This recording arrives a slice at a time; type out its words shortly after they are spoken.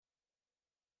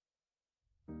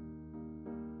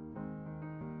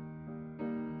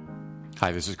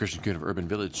Hi, this is Christian Kuhn of Urban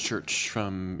Village Church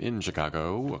in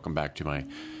Chicago. Welcome back to my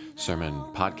sermon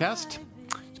podcast.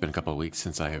 It's been a couple of weeks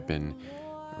since I have been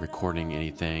recording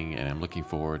anything, and I'm looking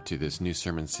forward to this new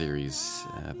sermon series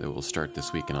that will start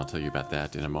this week, and I'll tell you about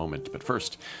that in a moment. But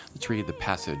first, let's read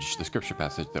the scripture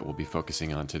passage that we'll be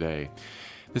focusing on today.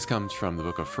 This comes from the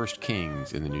book of 1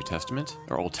 Kings in the New Testament,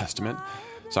 or Old Testament.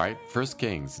 1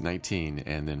 Kings 19,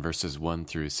 and then verses 1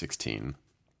 through 16.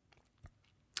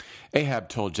 Ahab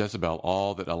told Jezebel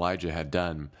all that Elijah had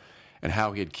done, and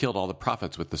how he had killed all the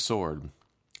prophets with the sword.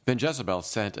 Then Jezebel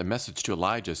sent a message to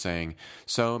Elijah, saying,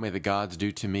 "So may the gods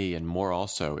do to me, and more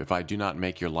also, if I do not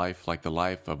make your life like the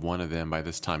life of one of them by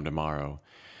this time tomorrow."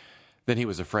 Then he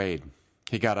was afraid.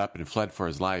 He got up and fled for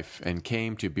his life, and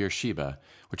came to Beersheba,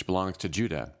 which belongs to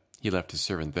Judah. He left his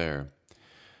servant there.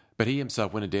 But he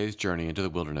himself went a day's journey into the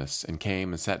wilderness, and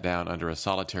came and sat down under a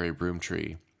solitary broom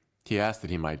tree. He asked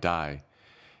that he might die.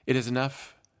 "It is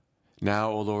enough. Now,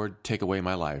 O Lord, take away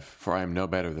my life, for I am no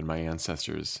better than my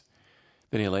ancestors."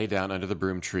 Then he lay down under the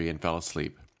broom tree and fell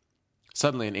asleep.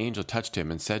 Suddenly an angel touched him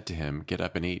and said to him, "Get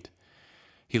up and eat."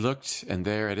 He looked, and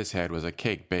there at his head was a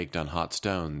cake baked on hot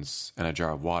stones and a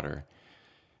jar of water.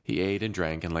 He ate and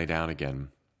drank and lay down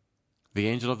again. The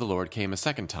angel of the Lord came a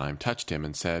second time, touched him,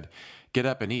 and said, "Get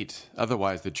up and eat,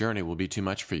 otherwise the journey will be too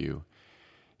much for you."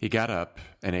 He got up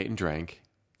and ate and drank.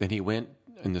 Then he went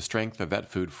in the strength of that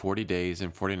food 40 days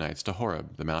and 40 nights to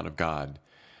Horeb, the mount of God.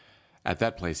 At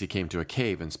that place he came to a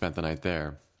cave and spent the night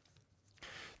there.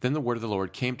 Then the word of the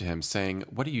Lord came to him, saying,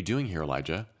 "What are you doing here,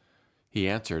 Elijah?" He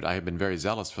answered, "I have been very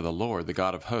zealous for the Lord, the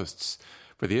God of hosts.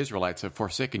 For the Israelites have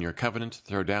forsaken your covenant,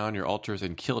 thrown down your altars,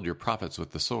 and killed your prophets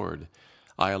with the sword.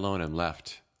 I alone am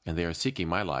left, and they are seeking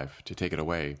my life to take it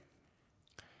away."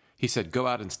 He said, "Go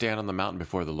out and stand on the mountain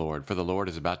before the Lord, for the Lord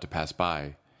is about to pass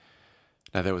by."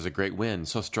 Now there was a great wind,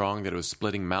 so strong that it was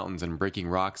splitting mountains and breaking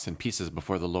rocks in pieces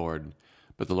before the Lord.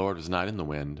 But the Lord was not in the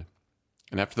wind.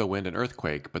 And after the wind an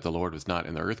earthquake, but the Lord was not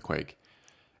in the earthquake.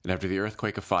 And after the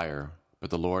earthquake a fire, but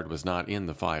the Lord was not in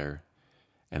the fire.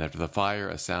 And after the fire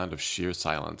a sound of sheer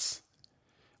silence.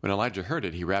 When Elijah heard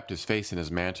it, he wrapped his face in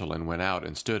his mantle and went out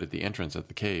and stood at the entrance of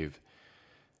the cave.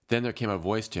 Then there came a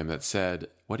voice to him that said,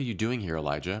 "What are you doing here,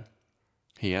 Elijah?"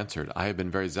 He answered, "I have been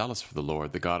very zealous for the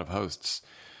Lord, the God of hosts.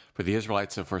 For the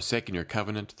Israelites have forsaken your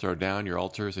covenant, thrown down your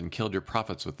altars, and killed your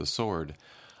prophets with the sword.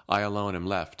 I alone am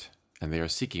left, and they are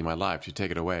seeking my life to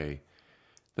take it away."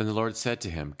 Then the Lord said to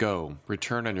him, "Go,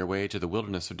 return on your way to the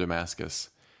wilderness of Damascus.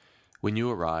 When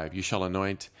you arrive, you shall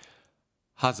anoint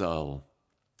Hazael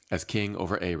as king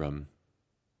over Aram.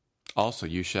 Also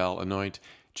you shall anoint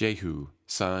Jehu,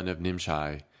 son of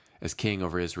Nimshi, as king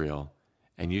over Israel.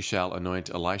 And you shall anoint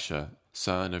Elisha,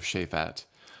 son of Shaphat,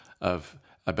 of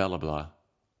Abelablah,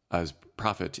 as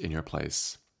prophet in your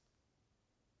place."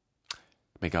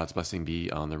 May God's blessing be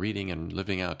on the reading and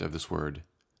living out of this word.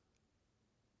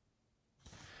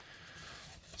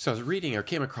 So I was reading or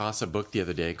came across a book the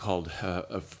other day called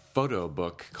a photo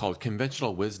book called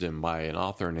Conventional Wisdom by a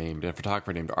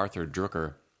photographer named Arthur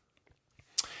Drucker.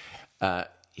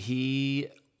 He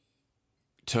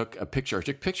took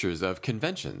pictures of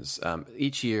conventions.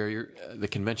 Each year, the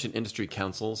Convention Industry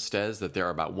Council says that there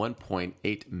are about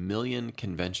 1.8 million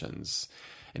conventions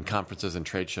and conferences and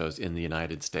trade shows in the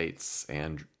United States.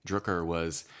 And Drucker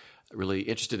was really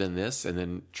interested in this and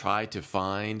then tried to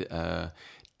find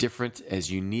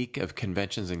as unique of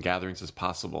conventions and gatherings as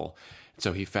possible.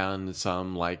 So he found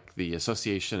some like the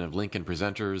Association of Lincoln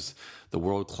Presenters, the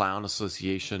World Clown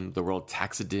Association, the World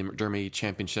Taxidermy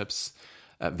Championships,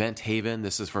 Vent Haven.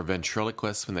 This is for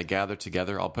ventriloquists when they gather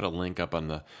together. I'll put a link up on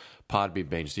the Podbean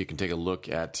page so you can take a look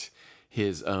at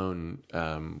his own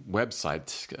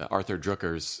website, Arthur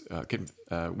Drucker's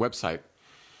website.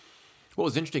 What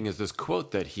was interesting is this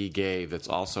quote that he gave that's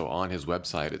also on his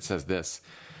website. It says this: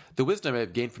 "The wisdom I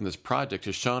have gained from this project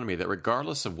has shown me that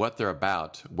regardless of what they're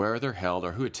about, where they're held,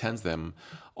 or who attends them,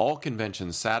 all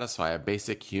conventions satisfy a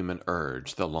basic human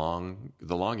urge, the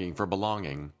longing for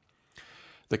belonging.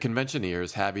 The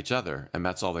conventioneers have each other, and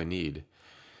that's all they need.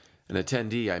 An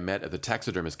attendee I met at the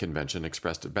taxidermist convention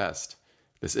expressed it best.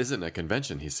 'This isn't a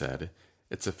convention,' he said.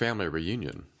 'It's a family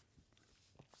reunion.'"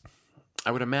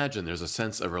 I would imagine there's a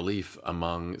sense of relief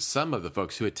among some of the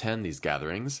folks who attend these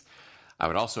gatherings. I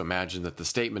would also imagine that the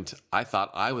statement, "I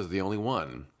thought I was the only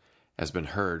one," has been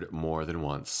heard more than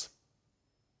once.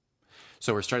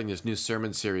 So we're starting this new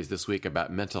sermon series this week about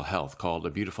mental health called A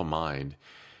Beautiful Mind.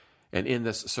 And in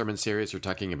this sermon series, we're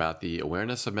talking about the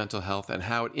awareness of mental health and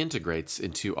how it integrates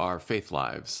into our faith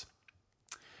lives.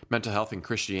 Mental health and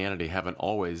Christianity haven't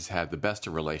always had the best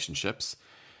of relationships,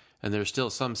 and there's still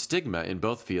some stigma in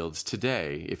both fields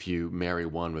today if you marry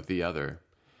one with the other.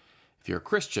 If you're a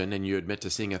Christian and you admit to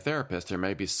seeing a therapist, there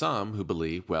may be some who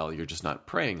believe, well, you're just not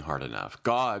praying hard enough.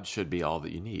 God should be all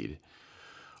that you need.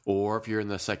 Or if you're in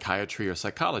the psychiatry or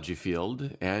psychology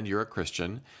field and you're a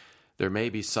Christian, there may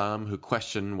be some who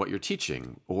question what you're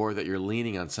teaching or that you're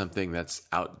leaning on something that's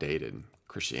outdated.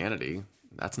 Christianity,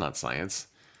 that's not science.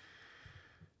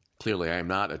 Clearly, I am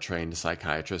not a trained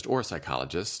psychiatrist or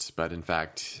psychologist, but in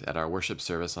fact, at our worship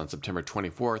service on September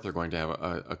 24th, we're going to have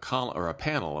a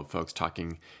panel of folks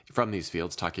talking from these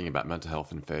fields, talking about mental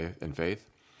health and faith.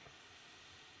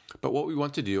 But what we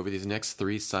want to do over these next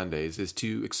 3 Sundays is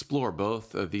to explore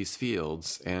both of these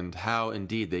fields and how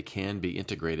indeed they can be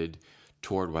integrated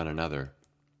toward one another.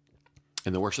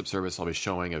 In the worship service, I'll be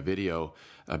showing a video,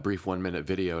 a brief 1-minute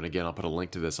video, and again, I'll put a link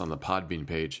to this on the Podbean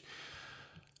page,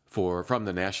 from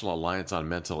the National Alliance on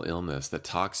Mental Illness that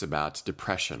talks about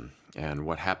depression and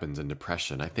what happens in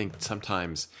depression. I think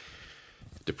sometimes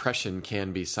depression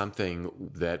can be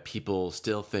something that people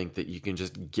still think that you can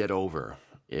just get over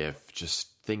if just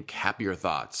think happier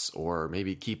thoughts or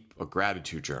maybe keep a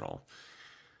gratitude journal.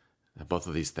 Both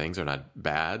of these things are not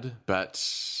bad, but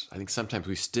I think sometimes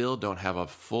we still don't have a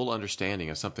full understanding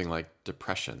of something like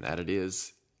depression, that it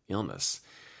is illness.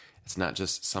 It's not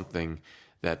just something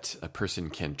that a person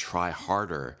can try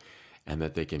harder and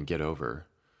that they can get over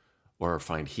or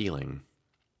find healing.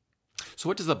 So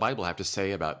what does the Bible have to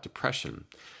say about depression?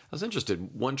 I was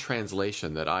interested. One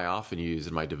translation that I often use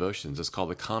in my devotions is called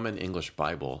the Common English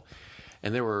Bible.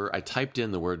 And I typed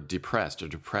in the word depressed or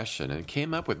depression and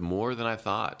came up with more than I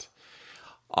thought.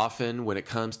 Often when it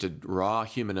comes to raw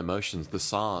human emotions, the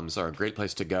Psalms are a great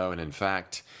place to go. And in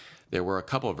fact, there were a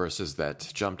couple of verses that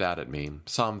jumped out at me.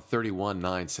 Psalm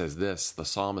 31:9 says this, the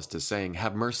psalmist is saying,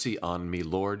 "Have mercy on me,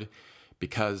 Lord,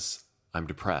 because I'm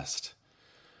depressed.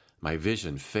 My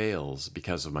vision fails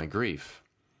because of my grief,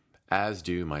 as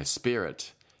do my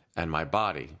spirit and my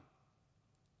body."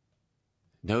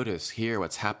 Notice here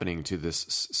what's happening to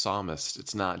this psalmist.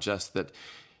 It's not just that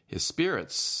his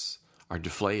spirits are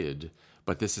deflated,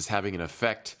 but this is having an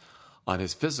effect on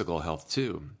his physical health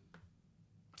too.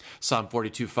 Psalm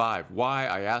 42:5, "Why,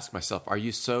 I ask myself, are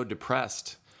you so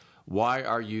depressed? Why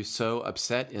are you so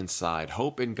upset inside?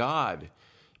 Hope in God,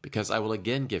 because I will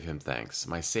again give him thanks,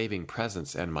 my saving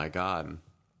presence and my God."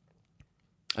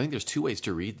 I think there's 2 ways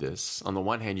to read this. On the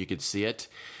one hand, you could see it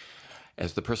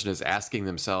as the person is asking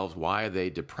themselves, why are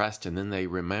they depressed? And then they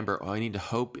remember, I need to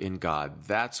hope in God.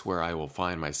 That's where I will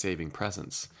find my saving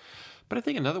presence. But I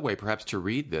think another way perhaps to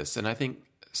read this, and I think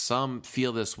some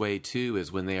feel this way too, is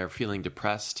when they are feeling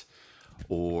depressed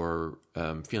or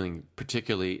feeling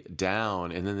particularly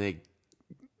down, and then they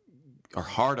are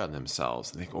hard on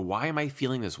themselves. And they go, why am I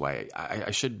feeling this way?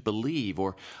 I should believe,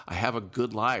 or I have a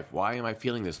good life. Why am I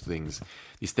feeling these things?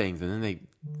 And then they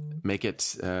make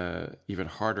it even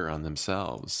harder on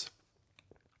themselves.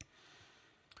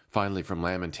 Finally, from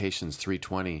Lamentations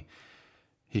 3:20,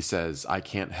 he says, "I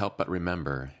can't help but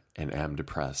remember and am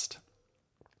depressed."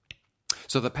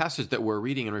 So the passage that we're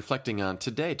reading and reflecting on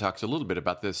today talks a little bit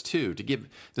about this too. To give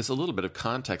this a little bit of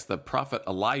context, the prophet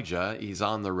Elijah, he's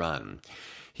on the run.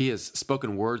 He has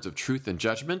spoken words of truth and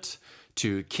judgment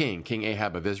to King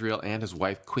Ahab of Israel and his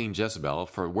wife, Queen Jezebel,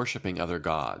 for worshiping other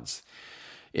gods.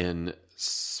 In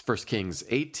 1 Kings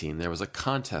 18, there was a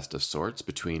contest of sorts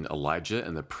between Elijah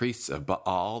and the priests of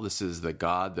Baal. This is the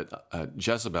god that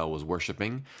Jezebel was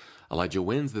worshiping. Elijah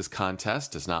wins this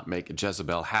contest, does not make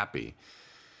Jezebel happy.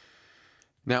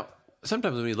 Now,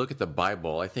 sometimes when we look at the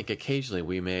Bible, I think occasionally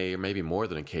we may, or maybe more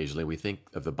than occasionally, we think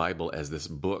of the Bible as this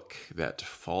book that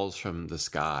falls from the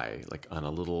sky, like on a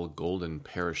little golden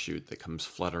parachute that comes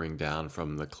fluttering down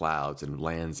from the clouds and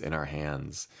lands in our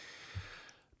hands.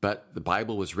 But the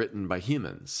Bible was written by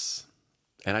humans,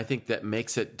 and I think that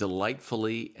makes it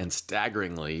delightfully and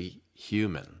staggeringly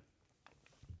human.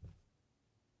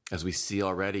 As we see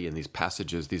already in these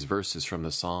passages, these verses from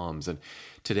the Psalms. And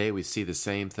today we see the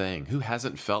same thing. Who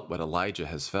hasn't felt what Elijah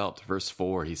has felt? Verse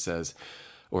 4, it says,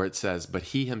 "But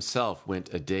he himself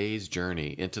went a day's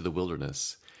journey into the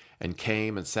wilderness and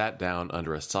came and sat down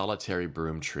under a solitary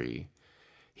broom tree.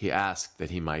 He asked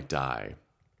that he might die.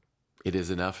 'It is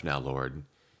enough now, Lord.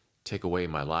 Take away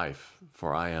my life,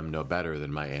 for I am no better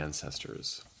than my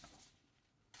ancestors.'"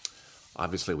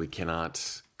 Obviously, we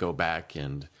cannot go back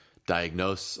and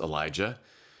diagnose Elijah.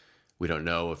 We don't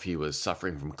know if he was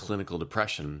suffering from clinical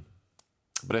depression,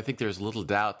 but I think there's little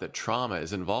doubt that trauma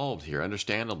is involved here,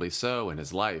 understandably so, in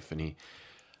his life, and he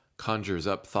conjures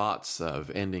up thoughts of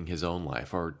ending his own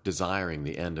life or desiring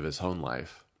the end of his own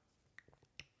life.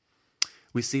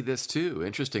 We see this too,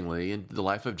 interestingly, in the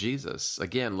life of Jesus.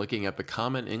 Again, looking at the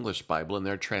Common English Bible in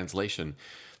their translation,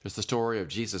 there's the story of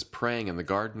Jesus praying in the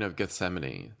Garden of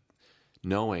Gethsemane.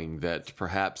 knowing that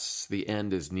perhaps the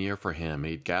end is near for him.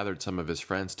 He'd gathered some of his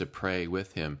friends to pray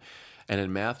with him. And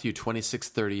in Matthew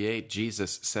 26:38,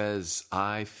 Jesus says,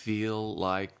 "I feel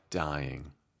like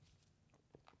dying."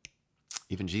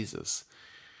 Even Jesus.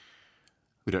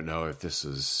 We don't know if this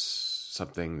is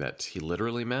something that he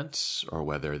literally meant or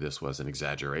whether this was an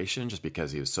exaggeration just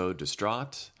because he was so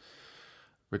distraught.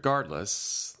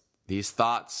 Regardless, these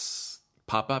thoughts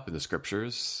pop up in the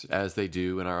scriptures as they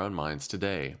do in our own minds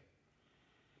today.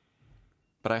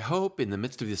 But I hope in the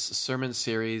midst of this sermon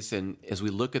series and as we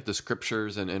look at the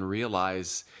scriptures and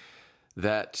realize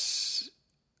that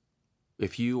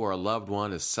if you or a loved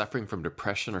one is suffering from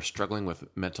depression or struggling with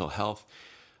mental health,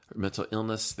 mental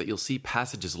illness, that you'll see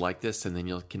passages like this and then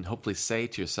you can hopefully say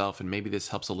to yourself, and maybe this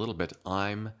helps a little bit,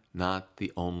 I'm not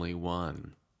the only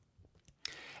one.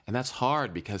 And that's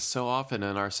hard because so often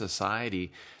in our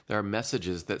society, there are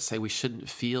messages that say we shouldn't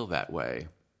feel that way.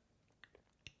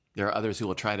 There are others who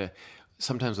will try to,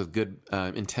 sometimes with good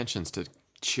intentions, to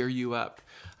cheer you up.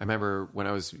 I remember when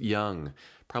I was young,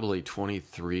 probably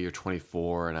 23 or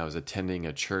 24, and I was attending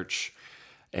a church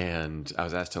and I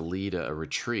was asked to lead a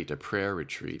retreat, a prayer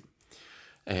retreat.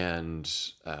 And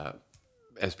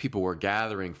as people were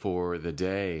gathering for the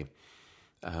day,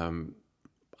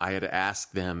 I had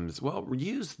asked them,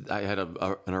 I had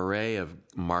an array of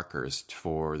markers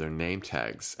for their name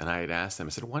tags. And I had asked them, I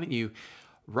said, why don't you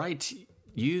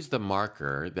use the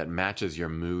marker that matches your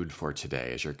mood for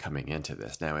today as you're coming into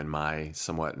this. Now, in my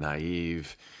somewhat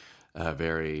naive,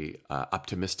 very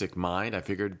optimistic mind, I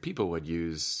figured people would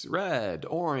use red,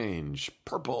 orange,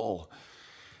 purple.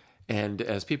 And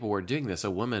as people were doing this,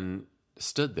 a woman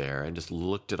stood there and just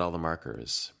looked at all the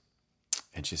markers.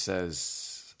 And she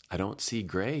says, I don't see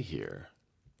gray here.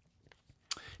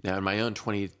 Now, in my own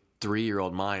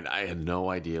 23-year-old mind, I had no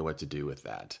idea what to do with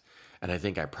that. And I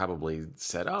think I probably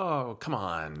said, oh, come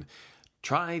on,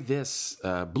 try this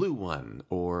blue one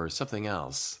or something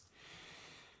else.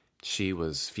 She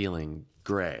was feeling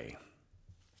gray,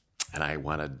 and I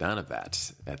wanted none of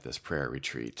that at this prayer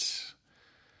retreat.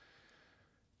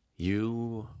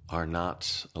 You are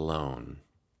not alone.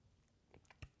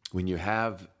 When you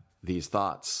have these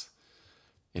thoughts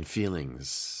and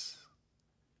feelings,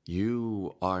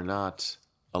 you are not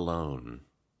alone.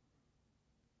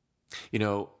 You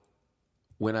know,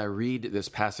 when I read this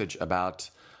passage about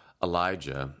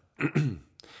Elijah,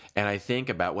 and I think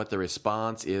about what the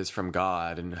response is from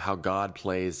God and how God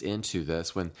plays into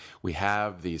this when we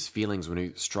have these feelings, when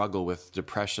we struggle with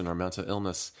depression or mental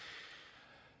illness.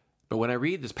 But when I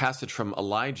read this passage from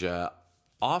Elijah,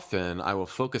 often I will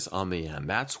focus on the end.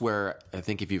 That's where I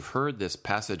think if you've heard this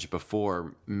passage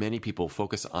before, many people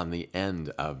focus on the end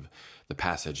of the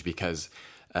passage because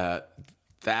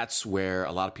that's where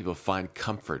a lot of people find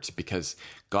comfort, because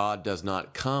God does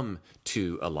not come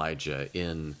to Elijah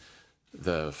in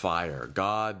the fire.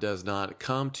 God does not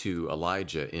come to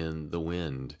Elijah in the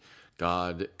wind.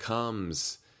 God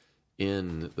comes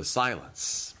in the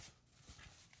silence.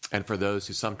 And for those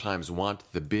who sometimes want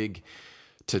the big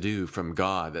to-do from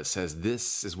God that says,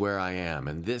 this is where I am,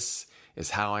 and this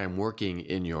is how I am working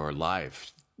in your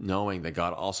life, knowing that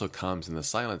God also comes in the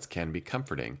silence can be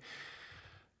comforting.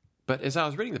 But as I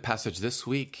was reading the passage this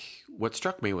week, what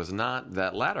struck me was not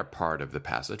that latter part of the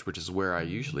passage, which is where I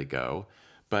usually go,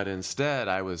 but instead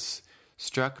I was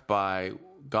struck by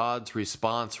God's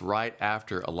response right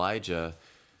after Elijah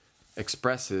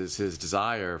expresses his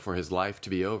desire for his life to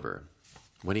be over.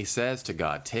 When he says to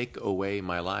God, take away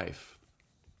my life.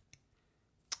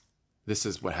 This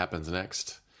is what happens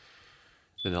next.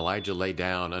 Then Elijah lay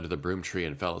down under the broom tree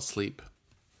and fell asleep.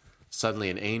 Suddenly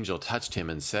an angel touched him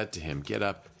and said to him, get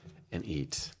up and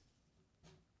eat.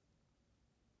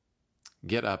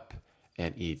 Get up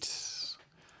and eat.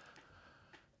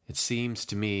 It seems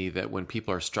to me that when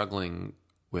people are struggling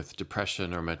with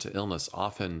depression or mental illness,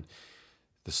 often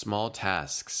the small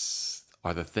tasks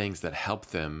are the things that help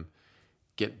them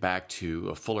get back to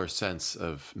a fuller sense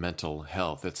of mental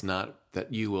health. It's not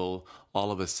that you will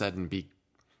all of a sudden be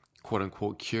quote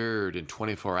unquote cured in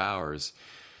 24 hours,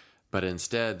 but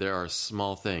instead there are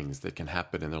small things that can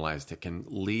happen in their lives that can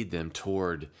lead them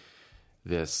toward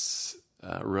this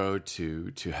road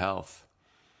to health.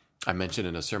 I mentioned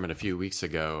in a sermon a few weeks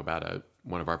ago about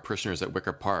one of our parishioners at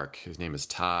Wicker Park. His name is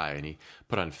Ty, and he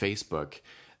put on Facebook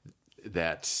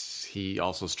that he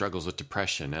also struggles with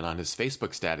depression. And on his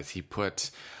Facebook status, he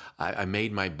put, I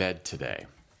made my bed today.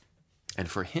 And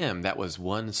for him, that was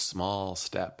one small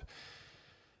step.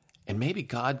 And maybe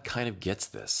God kind of gets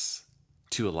this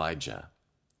to Elijah.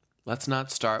 Let's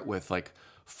not start with like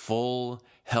full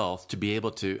health to be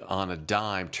able to, on a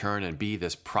dime, turn and be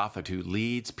this prophet who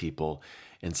leads people.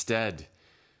 Instead,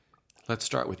 Let's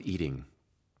start with eating.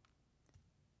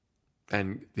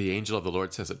 And the angel of the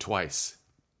Lord says it twice.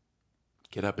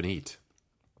 Get up and eat.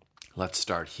 Let's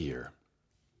start here.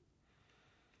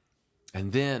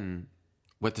 And then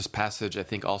what this passage, I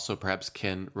think, also perhaps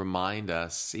can remind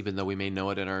us, even though we may know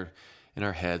it in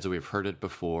our heads or we've heard it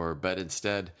before, but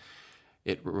instead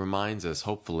it reminds us,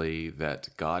 hopefully, that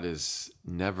God is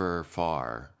never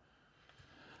far.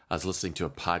 I was listening to a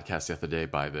podcast the other day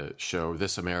by the show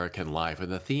This American Life,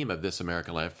 and the theme of This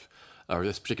American Life, or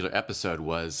this particular episode,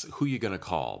 was who you going to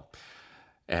call.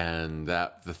 And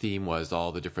that the theme was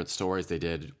all the different stories they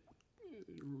did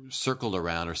circled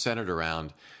around or centered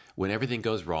around when everything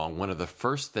goes wrong. One of the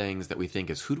first things that we think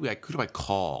is, who do I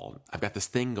call? I've got this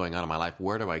thing going on in my life.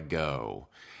 Where do I go?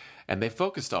 And they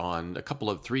focused on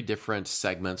three different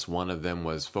segments. One of them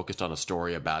was focused on a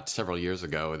story about several years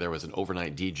ago. There was an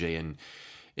overnight DJ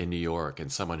in New York,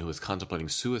 and someone who was contemplating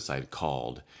suicide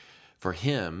called. For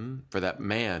him, for that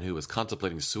man who was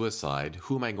contemplating suicide,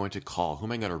 who am I going to call? Who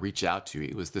am I going to reach out to?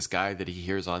 It was this guy that he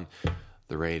hears on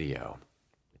the radio.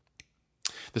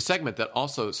 The segment that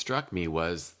also struck me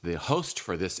was the host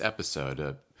for this episode,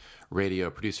 a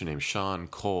radio producer named Sean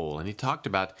Cole, and he talked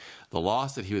about the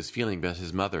loss that he was feeling because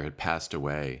his mother had passed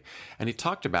away. And he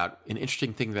talked about an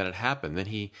interesting thing that had happened. Then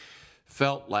he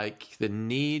felt like the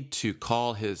need to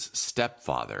call his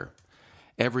stepfather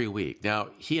every week. Now,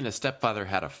 he and his stepfather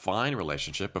had a fine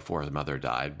relationship before his mother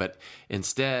died, but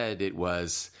instead it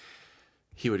was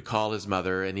he would call his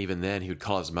mother, and even then he would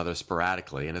call his mother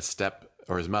sporadically, and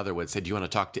his mother would say, do you want to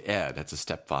talk to Ed? That's a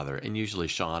stepfather. And usually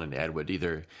Sean and Ed would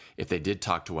either, if they did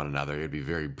talk to one another, it would be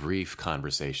very brief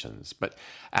conversations. But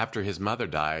after his mother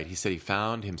died, he said he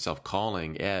found himself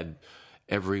calling Ed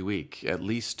every week, at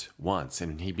least once,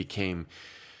 and he became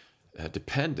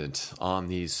dependent on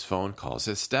these phone calls.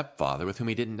 His stepfather, with whom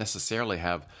he didn't necessarily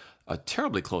have a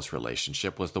terribly close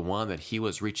relationship, was the one that he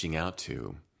was reaching out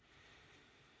to.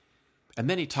 And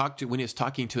then when he was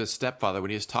talking to his stepfather,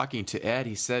 when he was talking to Ed,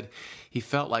 he said he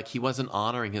felt like he wasn't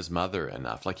honoring his mother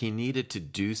enough, like he needed to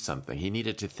do something. He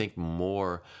needed to think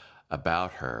more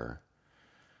about her.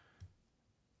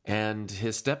 And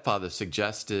his stepfather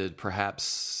suggested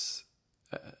perhaps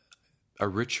a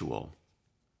ritual.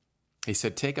 He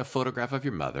said, take a photograph of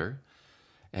your mother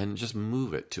and just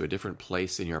move it to a different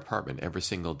place in your apartment every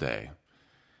single day.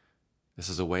 This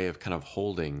is a way of kind of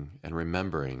holding and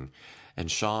remembering. And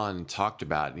Sean talked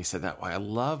about it, and he said, I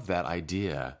love that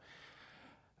idea.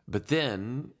 But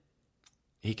then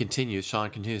Sean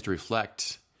continues to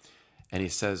reflect, and he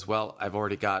says, well, I've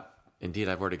already got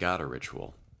a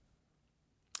ritual.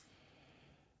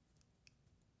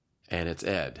 And it's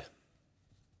Ed.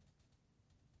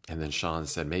 And then Sean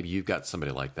said, maybe you've got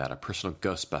somebody like that, a personal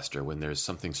ghostbuster when there's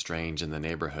something strange in the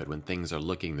neighborhood, when things are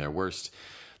looking their worst.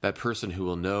 That person who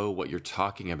will know what you're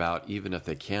talking about, even if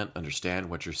they can't understand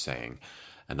what you're saying.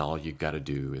 And all you've got to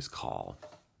do is call.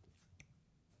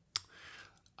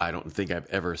 I don't think I've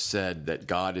ever said that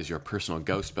God is your personal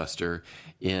ghostbuster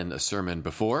in a sermon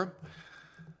before.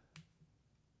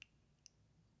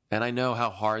 And I know how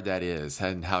hard that is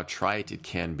and how trite it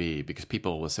can be, because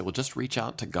people will say, well, just reach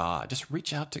out to God. Just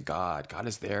reach out to God. God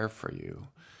is there for you.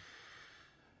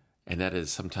 And that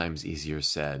is sometimes easier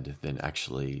said than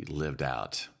actually lived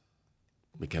out,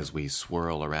 because we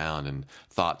swirl around and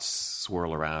thoughts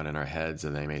swirl around in our heads,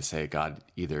 and they may say God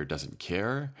either doesn't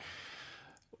care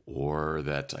or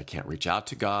that I can't reach out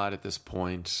to God at this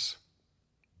point.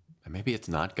 And maybe it's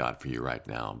not God for you right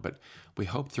now, but we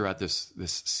hope throughout this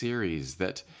series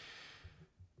that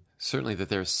certainly that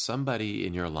there's somebody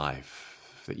in your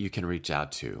life that you can reach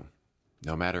out to.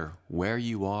 No matter where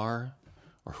you are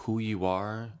or who you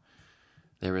are,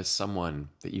 there is someone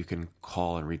that you can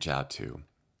call and reach out to.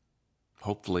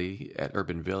 Hopefully at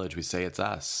Urban Village we say it's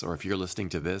us, or if you're listening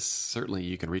to this, certainly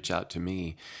you can reach out to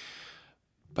me.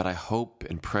 But I hope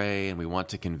and pray, and we want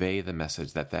to convey the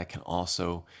message that can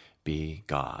also be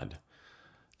God,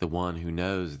 the one who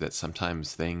knows that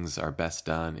sometimes things are best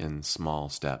done in small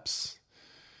steps.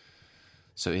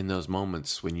 So in those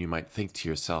moments when you might think to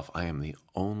yourself, I am the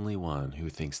only one who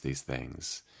thinks these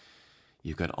things,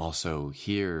 you can also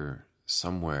hear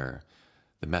somewhere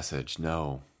the message,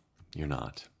 no, you're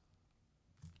not.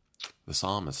 The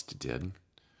psalmist did.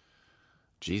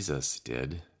 Jesus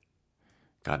did.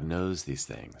 God knows these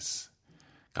things.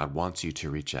 God wants you to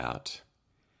reach out.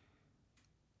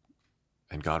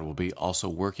 And God will be also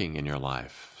working in your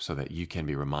life so that you can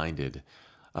be reminded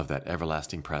of that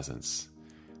everlasting presence,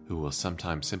 who will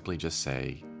sometimes simply just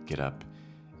say, get up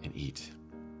and eat.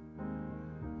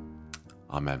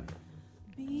 Amen.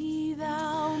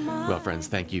 Well, friends,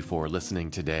 thank you for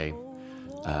listening today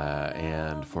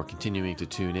and for continuing to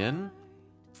tune in.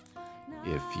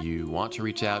 If you want to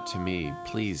reach out to me,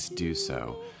 please do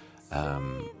so.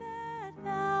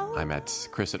 I'm at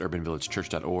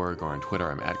chris@urbanvillagechurch.org, or on Twitter,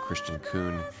 I'm at Christian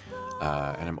Kuhn.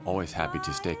 And I'm always happy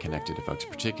to stay connected to folks,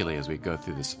 particularly as we go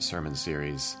through this sermon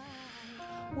series.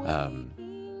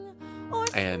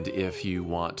 And if you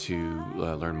want to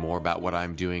learn more about what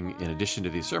I'm doing in addition to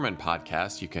these sermon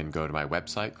podcasts, you can go to my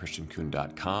website,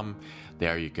 christiankuhn.com.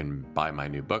 There you can buy my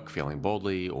new book, Failing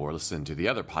Boldly, or listen to the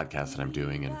other podcasts that I'm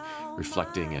doing and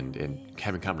reflecting and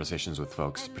having conversations with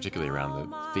folks, particularly around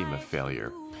the theme of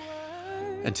failure.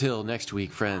 Until next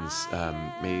week, friends,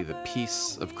 may the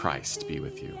peace of Christ be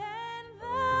with you.